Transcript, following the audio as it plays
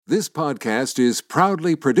This podcast is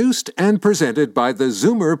proudly produced and presented by the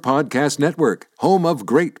Zoomer Podcast Network, home of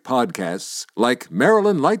great podcasts like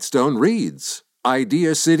Marilyn Lightstone Reads,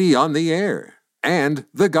 Idea City on the Air, and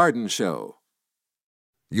The Garden Show.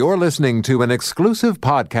 You're listening to an exclusive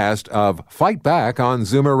podcast of Fight Back on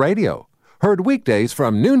Zoomer Radio, heard weekdays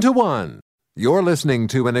from noon to 1. You're listening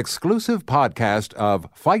to an exclusive podcast of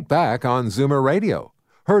Fight Back on Zoomer Radio,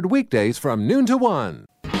 heard weekdays from noon to 1.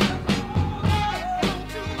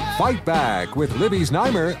 Fight Back with Libby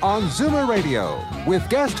Znaimer on Zoomer Radio with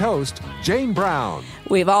guest host Jane Brown.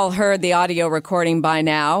 We've all heard the audio recording by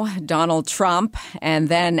now. Donald Trump and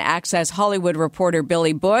then Access Hollywood reporter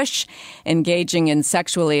Billy Bush engaging in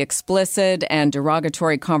sexually explicit and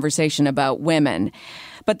derogatory conversation about women.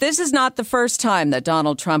 But this is not the first time that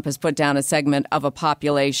Donald Trump has put down a segment of a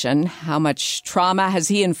population. How much trauma has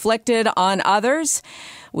he inflicted on others?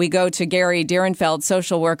 We go to Gary Dierenfeld,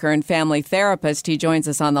 social worker and family therapist. He joins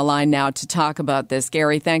us on the line now to talk about this.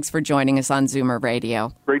 Gary, thanks for joining us on Zoomer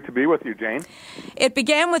Radio. Great to be with you, Jane. It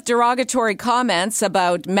began with derogatory comments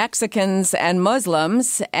about Mexicans and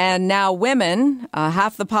Muslims, and now women,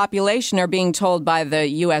 half the population, are being told by the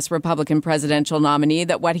U.S. Republican presidential nominee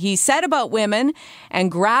that what he said about women and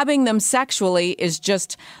grabbing them sexually is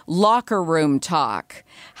just locker room talk.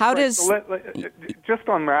 How does... So just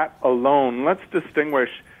on that alone, let's distinguish.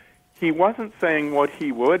 He wasn't saying what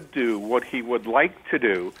he would do, what he would like to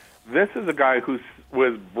do. This is a guy who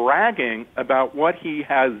was bragging about what he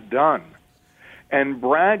has done, and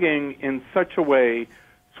bragging in such a way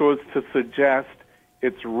so as to suggest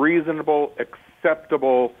it's reasonable,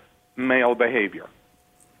 acceptable male behavior.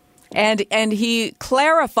 And he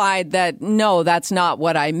clarified that, no, that's not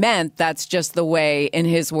what I meant. That's just the way, in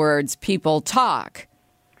his words, people talk.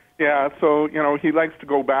 Yeah, so, he likes to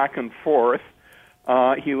go back and forth.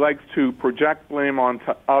 He likes to project blame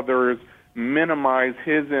onto others, minimize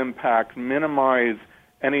his impact, minimize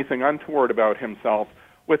anything untoward about himself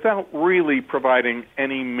without really providing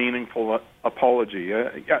any meaningful apology.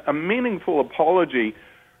 A meaningful apology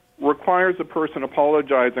requires a person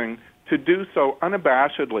apologizing to do so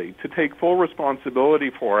unabashedly, to take full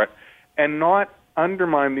responsibility for it, and not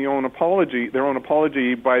undermine their own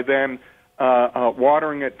apology by then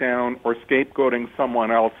watering it down or scapegoating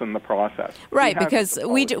someone else in the process. Right, because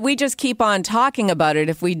we just keep on talking about it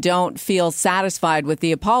if we don't feel satisfied with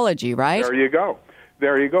the apology, right? There you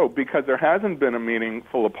go. Because there hasn't been a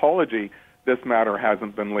meaningful apology, this matter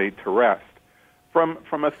hasn't been laid to rest. From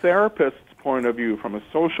a therapist's point of view, from a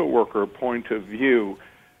social worker point of view,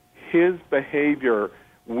 his behavior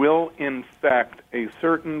will infect a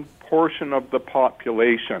certain portion of the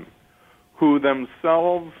population who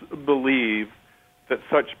themselves believe that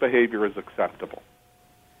such behavior is acceptable.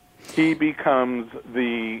 He becomes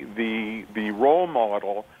the role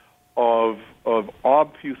model of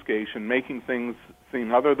obfuscation, making things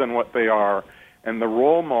seem other than what they are, and the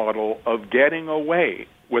role model of getting away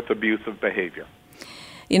with abusive behavior.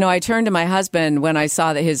 I turned to my husband when I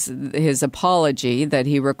saw that his apology that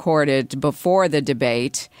he recorded before the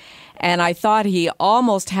debate, and I thought he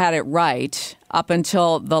almost had it right up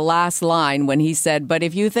until the last line when he said, "But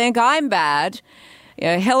if you think I'm bad,"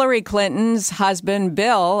 Hillary Clinton's husband,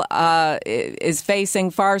 Bill, is facing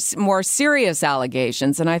far more serious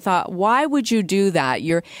allegations. And I thought, why would you do that?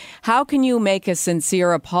 How can you make a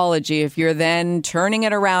sincere apology if you're then turning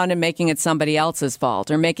it around and making it somebody else's fault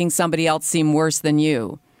or making somebody else seem worse than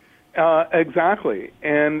you? Exactly.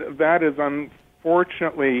 And that is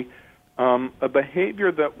unfortunately a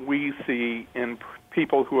behavior that we see in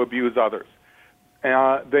people who abuse others.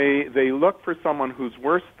 They look for someone who's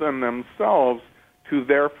worse than themselves to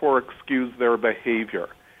therefore excuse their behavior.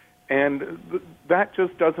 And that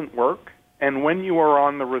just doesn't work. And when you are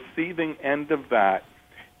on the receiving end of that,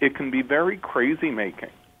 it can be very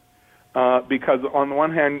crazy-making. Because on the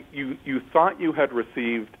one hand, you thought you had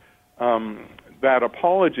received that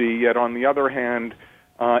apology, yet on the other hand,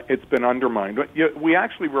 it's been undermined. We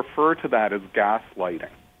actually refer to that as gaslighting.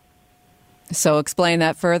 So explain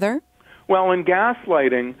that further. Well, in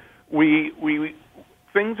gaslighting, we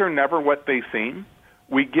things are never what they seem.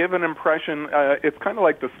 We give an impression. It's kind of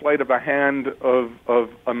like the sleight of a hand of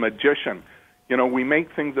a magician. We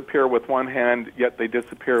make things appear with one hand, yet they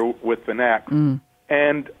disappear with the next. Mm.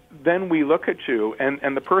 And then we look at you,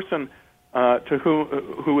 and the person to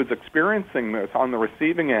who is experiencing this on the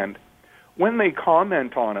receiving end, when they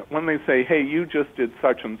comment on it, when they say, "Hey, you just did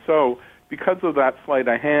such and so," because of that sleight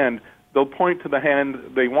of hand, they'll point to the hand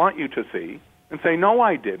they want you to see and say, "No,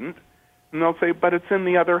 I didn't." And they'll say, "But it's in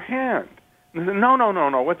the other hand." And they say,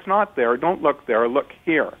 No, it's not there. Don't look there. Look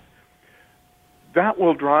here. That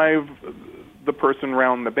will drive the person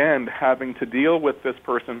round the bend having to deal with this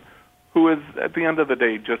person who is, at the end of the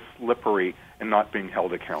day, just slippery and not being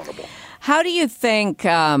held accountable. How do you think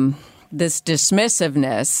this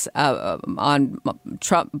dismissiveness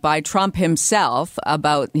by Trump himself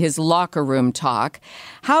about his locker room talk,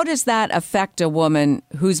 how does that affect a woman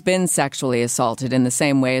who's been sexually assaulted in the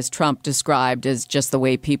same way as Trump described as just the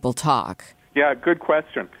way people talk? Yeah, good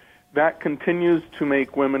question. That continues to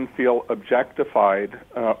make women feel objectified,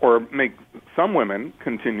 or make some women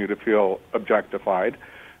continue to feel objectified,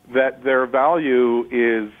 that their value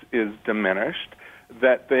is diminished,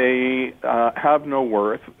 that they have no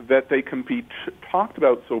worth, that they can be talked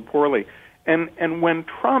about so poorly. And when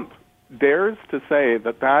Trump dares to say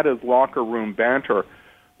that that is locker room banter,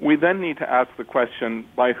 we then need to ask the question,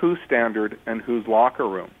 by whose standard and whose locker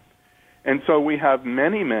room? And so we have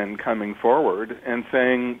many men coming forward and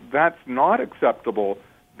saying that's not acceptable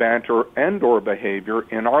banter and or behavior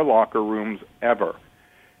in our locker rooms ever.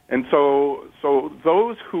 And so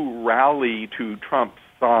those who rally to Trump's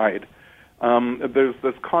side, there's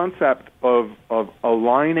this concept of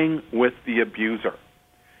aligning with the abuser.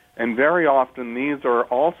 And very often these are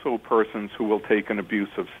also persons who will take an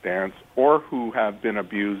abusive stance or who have been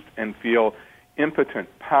abused and feel impotent,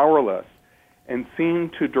 powerless, and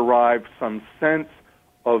seem to derive some sense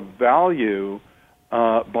of value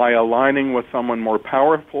by aligning with someone more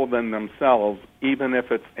powerful than themselves, even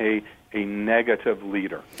if it's a negative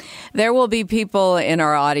leader. There will be people in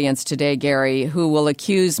our audience today, Gary, who will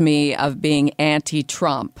accuse me of being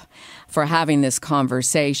anti-Trump for having this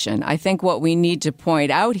conversation. I think what we need to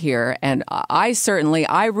point out here, and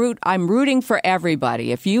I'm rooting for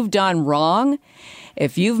everybody. If you've done wrong,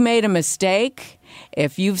 if you've made a mistake,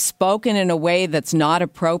 if you've spoken in a way that's not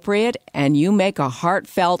appropriate and you make a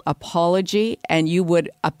heartfelt apology and you would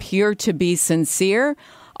appear to be sincere,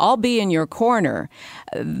 I'll be in your corner.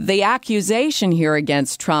 The accusation here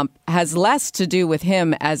against Trump has less to do with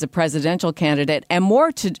him as a presidential candidate and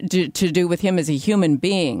more to do with him as a human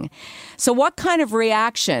being. So what kind of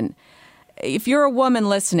reaction, if you're a woman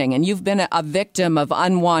listening and you've been a victim of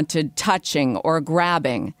unwanted touching or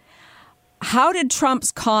grabbing, how did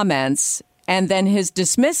Trump's comments and then his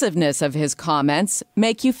dismissiveness of his comments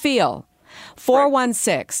make you feel?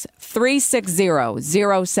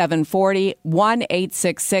 416-360-0740,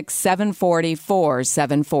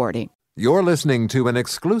 1-866-740-4740. You're listening to an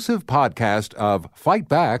exclusive podcast of Fight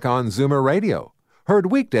Back on Zoomer Radio. Heard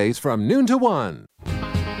weekdays from noon to 1.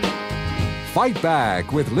 Fight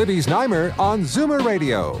Back with Libby Znaimer on Zoomer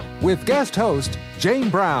Radio with guest host Jane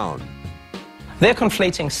Brown. They're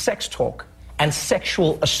conflating sex talk and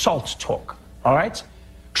sexual assault talk, all right?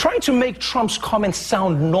 Trying to make Trump's comments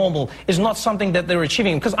sound normal is not something that they're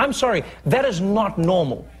achieving, because I'm sorry, that is not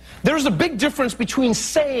normal. There is a big difference between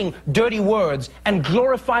saying dirty words and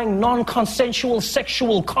glorifying non-consensual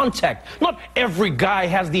sexual contact. Not every guy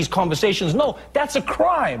has these conversations. No, that's a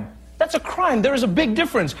crime. That's a crime. There is a big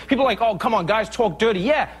difference. People are like, oh, come on, guys talk dirty.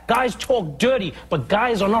 Yeah, guys talk dirty, but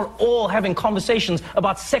guys are not all having conversations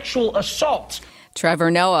about sexual assault.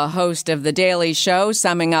 Trevor Noah, host of The Daily Show,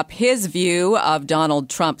 summing up his view of Donald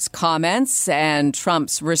Trump's comments and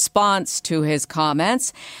Trump's response to his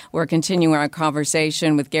comments. We're continuing our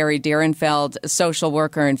conversation with Gary Dierenfeld, a social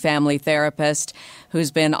worker and family therapist,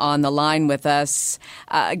 who's been on the line with us.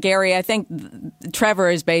 Gary, I think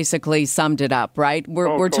Trevor has basically summed it up, right? We're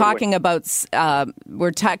totally talking about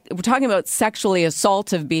we're talking about sexually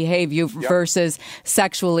assaultive behavior versus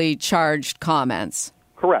sexually charged comments.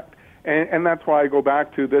 Correct. And that's why I go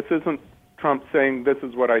back to, this isn't Trump saying this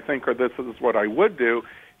is what I think or this is what I would do.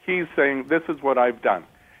 He's saying this is what I've done.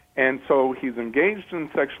 And so he's engaged in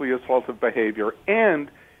sexually assaultive behavior, and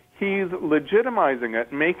he's legitimizing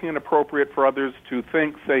it, making it appropriate for others to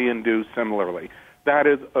think, say, and do similarly. That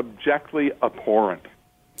is objectively abhorrent.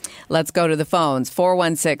 Let's go to the phones.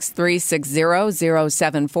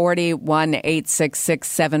 416-360-0740,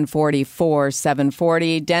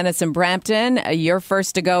 1-866-740-4740. Dennis in Brampton, you're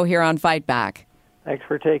first to go here on Fight Back. Thanks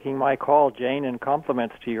for taking my call, Jane, and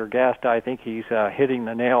compliments to your guest. I think he's hitting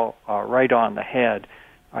the nail right on the head.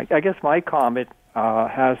 I guess my comment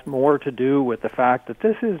has more to do with the fact that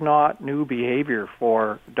this is not new behavior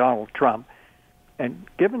for Donald Trump. And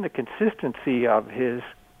given the consistency of his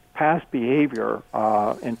past behavior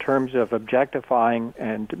in terms of objectifying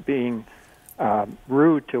and being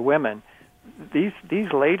rude to women, these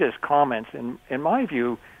latest comments, in my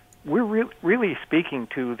view, we're really speaking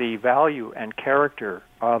to the value and character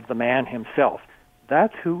of the man himself.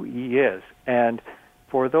 That's who he is. And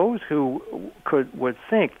for those who would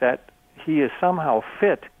think that he is somehow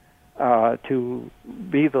fit to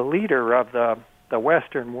be the leader of the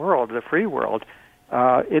Western world, the free world,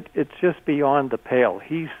 It's just beyond the pale.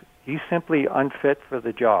 He's simply unfit for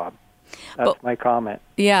the job. That's my comment.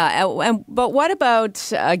 Yeah, but what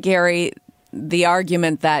about, Gary, the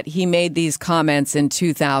argument that he made these comments in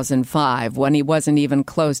 2005 when he wasn't even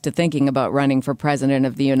close to thinking about running for president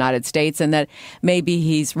of the United States, and that maybe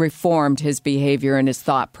he's reformed his behavior and his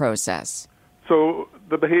thought process? So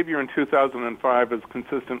the behavior in 2005 is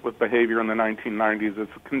consistent with behavior in the 1990s.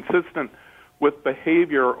 It's consistent with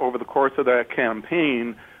behavior over the course of that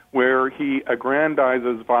campaign where he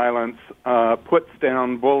aggrandizes violence, puts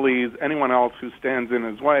down bullies, anyone else who stands in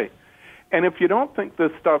his way. And if you don't think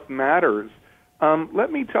this stuff matters,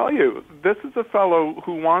 let me tell you, this is a fellow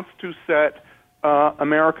who wants to set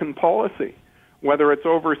American policy, whether it's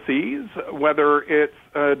overseas, whether it's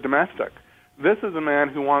domestic. This is a man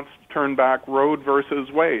who wants to turn back Roe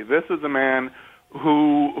versus Wade. This is a man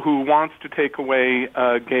who wants to take away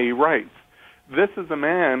gay rights. This is a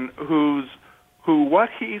man who what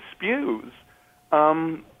he spews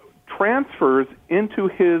transfers into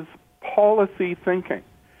his policy thinking.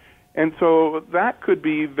 And so that could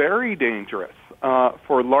be very dangerous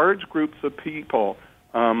for large groups of people,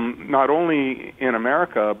 not only in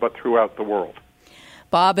America, but throughout the world.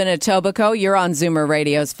 Bob in Etobicoke, you're on Zoomer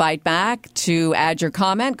Radio's Fight Back. To add your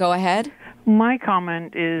comment, go ahead. My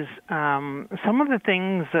comment is some of the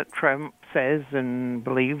things that Trump says and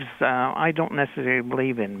believes, I don't necessarily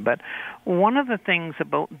believe in. But one of the things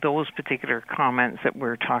about those particular comments that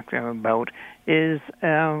we're talking about is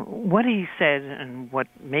what he said and what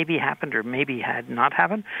maybe happened or maybe had not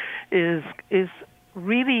happened is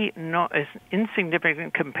really not as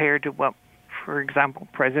insignificant compared to what, for example,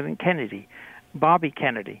 President Kennedy, Bobby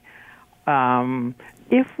Kennedy.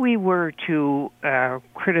 If we were to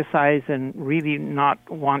criticize and really not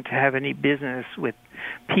want to have any business with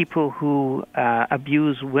people who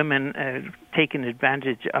abuse women, taking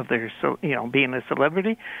advantage of their, being a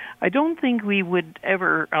celebrity, I don't think we would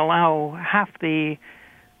ever allow half the,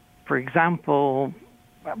 for example,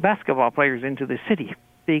 basketball players into the city,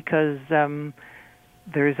 because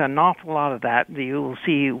there's an awful lot of that. You'll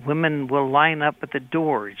see women will line up at the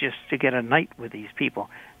door just to get a night with these people.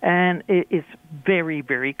 And it's very,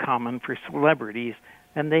 very common for celebrities,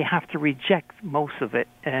 and they have to reject most of it.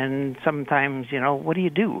 And sometimes, what do you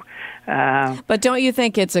do? But don't you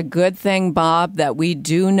think it's a good thing, Bob, that we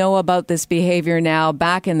do know about this behavior now?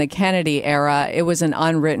 Back in the Kennedy era, it was an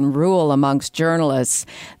unwritten rule amongst journalists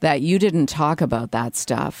that you didn't talk about that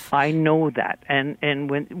stuff. I know that. And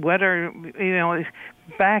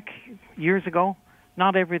back years ago,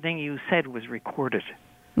 not everything you said was recorded.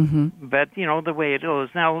 Mm-hmm. But, the way it goes.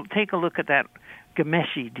 Now, take a look at that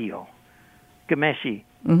Ghomeshi deal. Ghomeshi,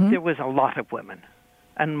 there was a lot of women,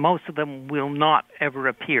 and most of them will not ever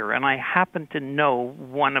appear. And I happen to know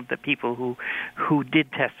one of the people who did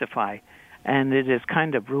testify, and it has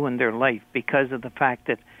kind of ruined their life because of the fact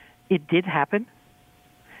that it did happen.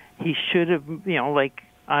 He should have,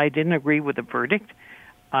 I didn't agree with the verdict.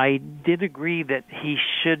 I did agree that he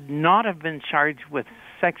should not have been charged with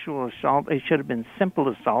sexual assault. It should have been simple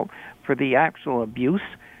assault for the actual abuse.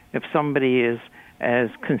 If somebody has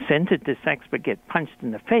consented to sex but get punched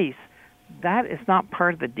in the face, that is not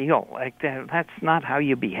part of the deal. That's not how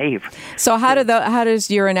you behave. So how does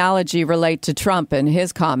your analogy relate to Trump and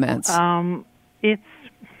his comments?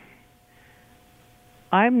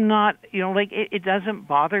 I'm not, it doesn't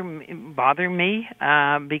bother me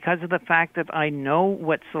because of the fact that I know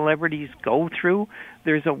what celebrities go through.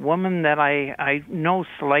 There's a woman that I know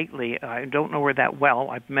slightly. I don't know her that well.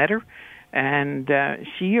 I've met her, and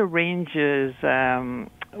she arranges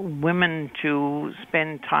women to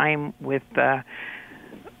spend time with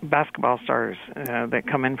basketball stars that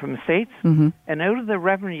come in from the States. Mm-hmm. And out of the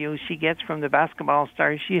revenue she gets from the basketball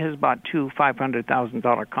stars, she has bought 2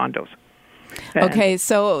 $500,000 condos. Okay,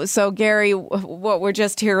 so Gary, what we're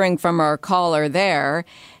just hearing from our caller there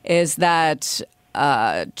is that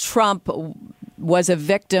Trump was a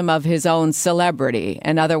victim of his own celebrity.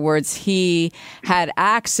 In other words, he had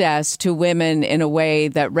access to women in a way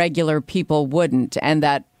that regular people wouldn't, and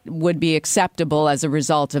that would be acceptable as a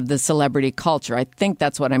result of the celebrity culture. I think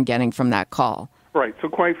that's what I'm getting from that call. Right. So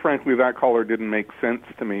quite frankly, that caller didn't make sense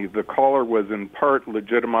to me. The caller was in part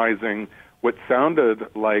legitimizing what sounded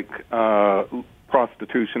like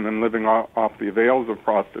prostitution and living off the avails of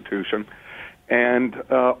prostitution, and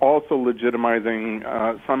also legitimizing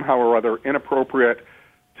somehow or other inappropriate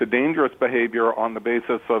to dangerous behavior on the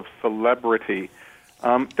basis of celebrity.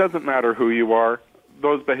 Doesn't matter who you are.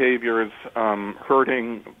 Those behaviors,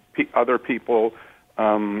 hurting other people,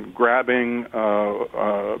 grabbing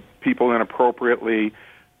people inappropriately,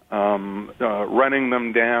 running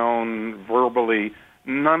them down verbally,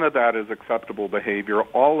 None of that is acceptable behavior.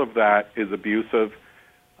 All of that is abusive.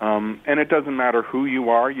 And it doesn't matter who you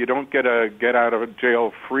are. You don't get a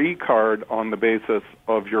get-out-of-jail-free card on the basis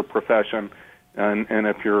of your profession, and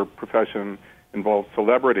if your profession involves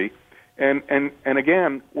celebrity. And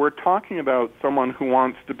again, we're talking about someone who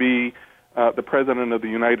wants to be the President of the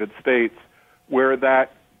United States, where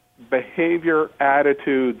that behavior,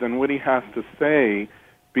 attitudes, and what he has to say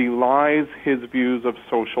belies his views of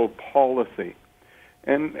social policy.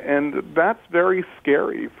 And that's very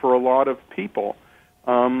scary for a lot of people,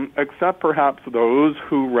 except perhaps those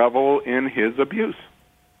who revel in his abuse.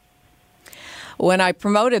 When I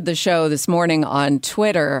promoted the show this morning on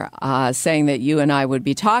Twitter, saying that you and I would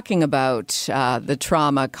be talking about the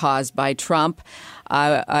trauma caused by Trump,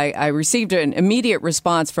 I received an immediate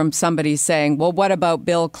response from somebody saying, well, what about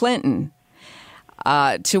Bill Clinton?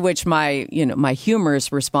 To which my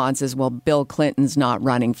humorous response is, well, Bill Clinton's not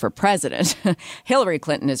running for president. Hillary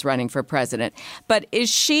Clinton is running for president. But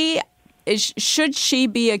should she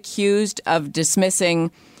be accused of dismissing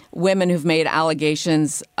women who've made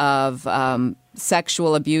allegations of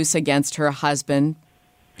sexual abuse against her husband?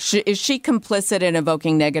 Is she complicit in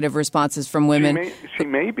evoking negative responses from women? She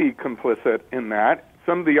may be complicit in that.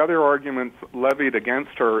 Some of the other arguments levied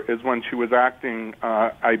against her is when she was acting,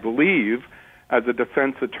 I believe, as a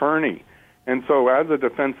defense attorney. And so as a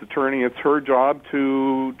defense attorney, it's her job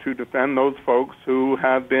to defend those folks who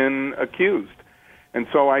have been accused. And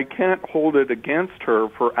so I can't hold it against her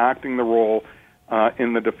for acting the role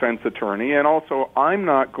in the defense attorney. And also, I'm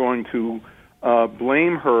not going to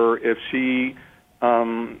blame her if she,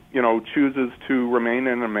 chooses to remain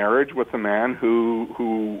in a marriage with a man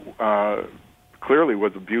who clearly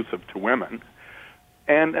was abusive to women.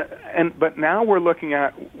 But now we're looking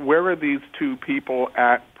at where are these two people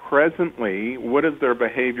at presently? What does their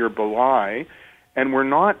behavior belie? And we're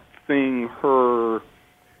not seeing her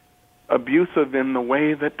abusive in the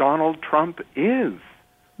way that Donald Trump is,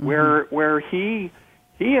 where he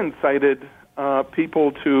incited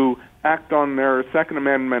people to act on their Second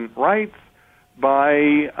Amendment rights by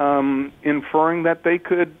inferring that they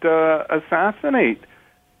could assassinate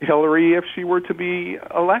Hillary if she were to be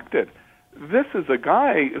elected. This is a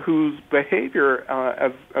guy whose behavior,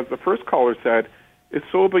 as the first caller said, is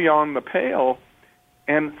so beyond the pale,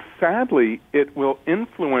 and sadly, it will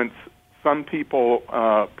influence some people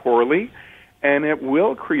poorly, and it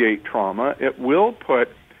will create trauma. It will put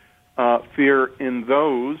fear in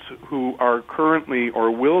those who are currently or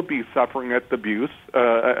will be suffering at abuse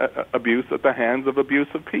at the hands of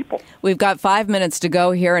abusive people. We've got 5 minutes to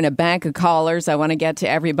go here in a bank of callers. I want to get to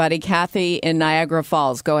everybody. Kathy in Niagara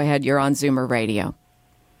Falls, go ahead. You're on Zoomer Radio.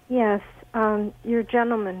 Yes, your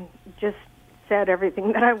gentleman just said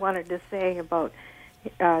everything that I wanted to say about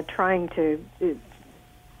trying to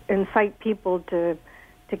incite people to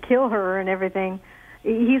kill her and everything.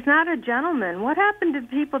 He's not a gentleman. What happened to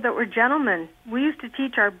people that were gentlemen? We used to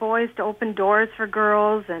teach our boys to open doors for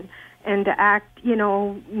girls and to act,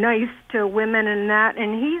 nice to women and that.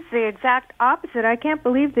 And he's the exact opposite. I can't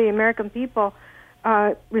believe the American people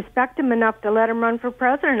respect him enough to let him run for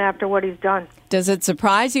president after what he's done. Does it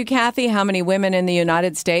surprise you, Kathy, how many women in the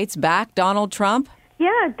United States back Donald Trump?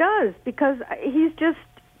 Yeah, it does, because he's just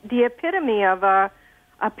the epitome of a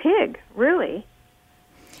pig, really.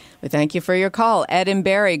 Well, thank you for your call. Ed and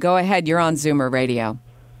Barry, go ahead. You're on Zoomer Radio.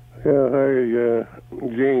 Yeah, hi,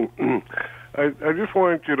 Gene. I just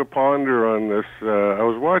wanted you to ponder on this. I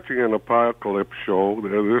was watching an apocalypse show.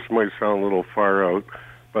 This might sound a little far out,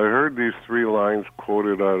 but I heard these three lines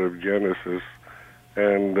quoted out of Genesis,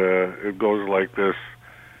 and it goes like this.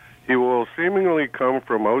 He will seemingly come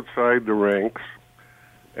from outside the ranks,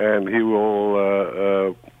 and he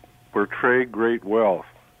will portray great wealth.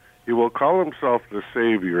 He will call himself the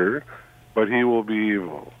Savior, but he will be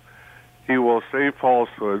evil. He will say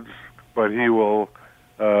falsehoods, but he will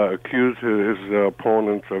accuse his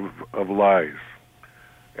opponents of lies.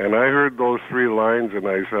 And I heard those three lines, and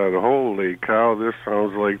I said, holy cow, this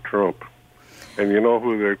sounds like Trump. And you know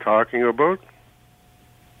who they're talking about?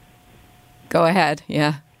 Go ahead,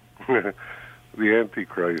 yeah. The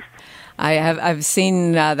Antichrist. I've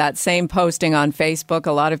seen that same posting on Facebook.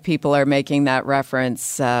 A lot of people are making that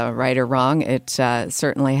reference, right or wrong. It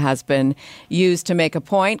certainly has been used to make a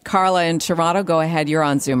point. Carla in Toronto, go ahead. You're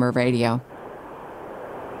on Zoomer Radio.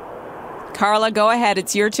 Carla, go ahead.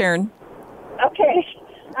 It's your turn. Okay.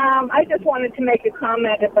 I just wanted to make a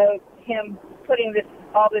comment about him putting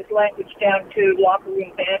all this language down to locker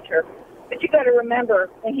room banter. But you got to remember,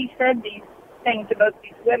 when he said these things about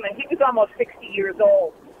these women, he was almost 60 years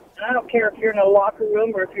old. And I don't care if you're in a locker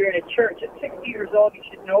room or if you're in a church. At 60 years old, you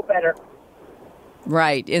should know better.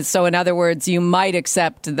 Right. So in other words, you might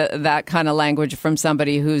accept that kind of language from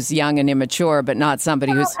somebody who's young and immature, but not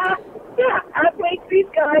somebody who's... Athletes, these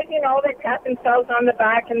guys, they pat themselves on the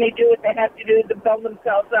back and they do what they have to do to build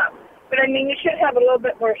themselves up. But, you should have a little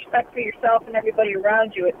bit more respect for yourself and everybody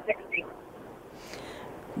around you at 60.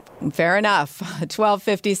 Fair enough.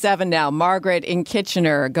 12:57 now. Margaret in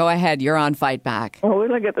Kitchener. Go ahead. You're on Fight Back. Oh, we're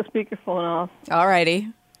going to get the speakerphone off. All righty.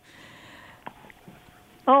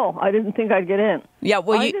 Oh, I didn't think I'd get in. Yeah,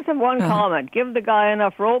 well, I just have one comment. Give the guy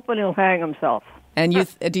enough rope and he'll hang himself. And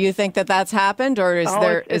do you think that's happened, or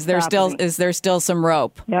is there still some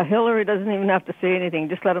rope? Yeah, Hillary doesn't even have to say anything.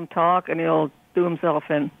 Just let him talk, and he'll do himself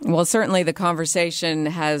in. Well, certainly the conversation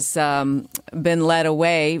has been led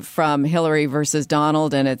away from Hillary versus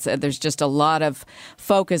Donald, and there's just a lot of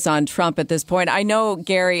focus on Trump at this point. I know,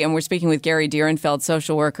 Gary, and we're speaking with Gary Dierenfeld,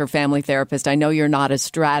 social worker, family therapist. I know you're not a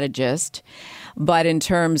strategist, but in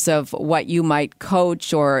terms of what you might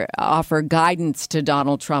coach or offer guidance to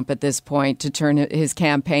Donald Trump at this point to turn his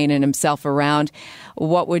campaign and himself around,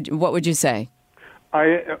 what would you say?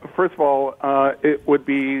 First of all, it would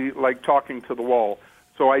be like talking to the wall.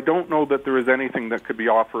 So I don't know that there is anything that could be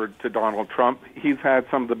offered to Donald Trump. He's had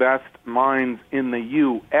some of the best minds in the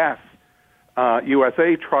USA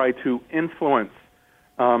try to influence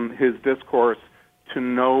his discourse to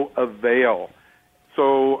no avail.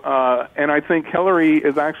 So, and I think Hillary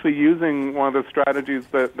is actually using one of the strategies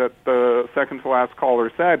that the second to last caller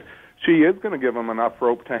said. She is going to give him enough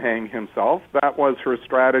rope to hang himself. That was her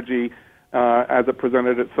strategy as it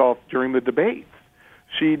presented itself during the debates.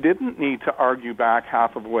 She didn't need to argue back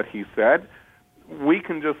half of what he said. We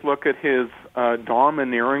can just look at his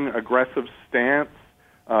domineering, aggressive stance,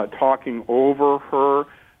 talking over her,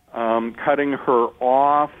 cutting her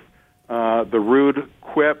off, the rude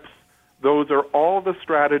quips. Those are all the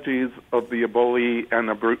strategies of the bully and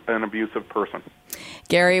an abusive person.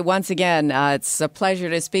 Gary, once again, it's a pleasure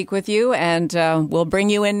to speak with you, and we'll bring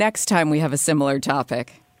you in next time we have a similar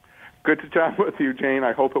topic. Good to chat with you, Jane.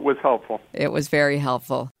 I hope it was helpful. It was very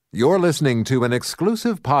helpful. You're listening to an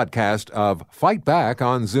exclusive podcast of Fight Back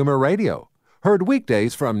on Zoomer Radio. Heard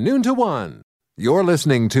weekdays from noon to 1. You're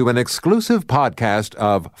listening to an exclusive podcast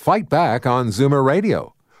of Fight Back on Zoomer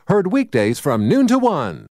Radio. Heard weekdays from noon to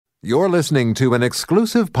 1. You're listening to an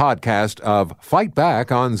exclusive podcast of Fight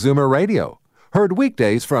Back on Zoomer Radio. Heard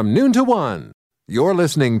weekdays from noon to 1. You're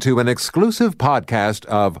listening to an exclusive podcast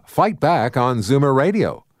of Fight Back on Zoomer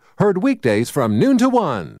Radio. Heard weekdays from noon to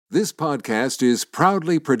 1. This podcast is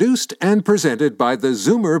proudly produced and presented by the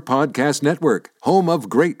Zoomer Podcast Network, home of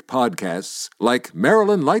great podcasts like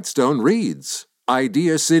Marilyn Lightstone Reads,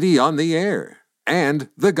 Idea City on the Air, and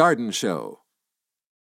The Garden Show.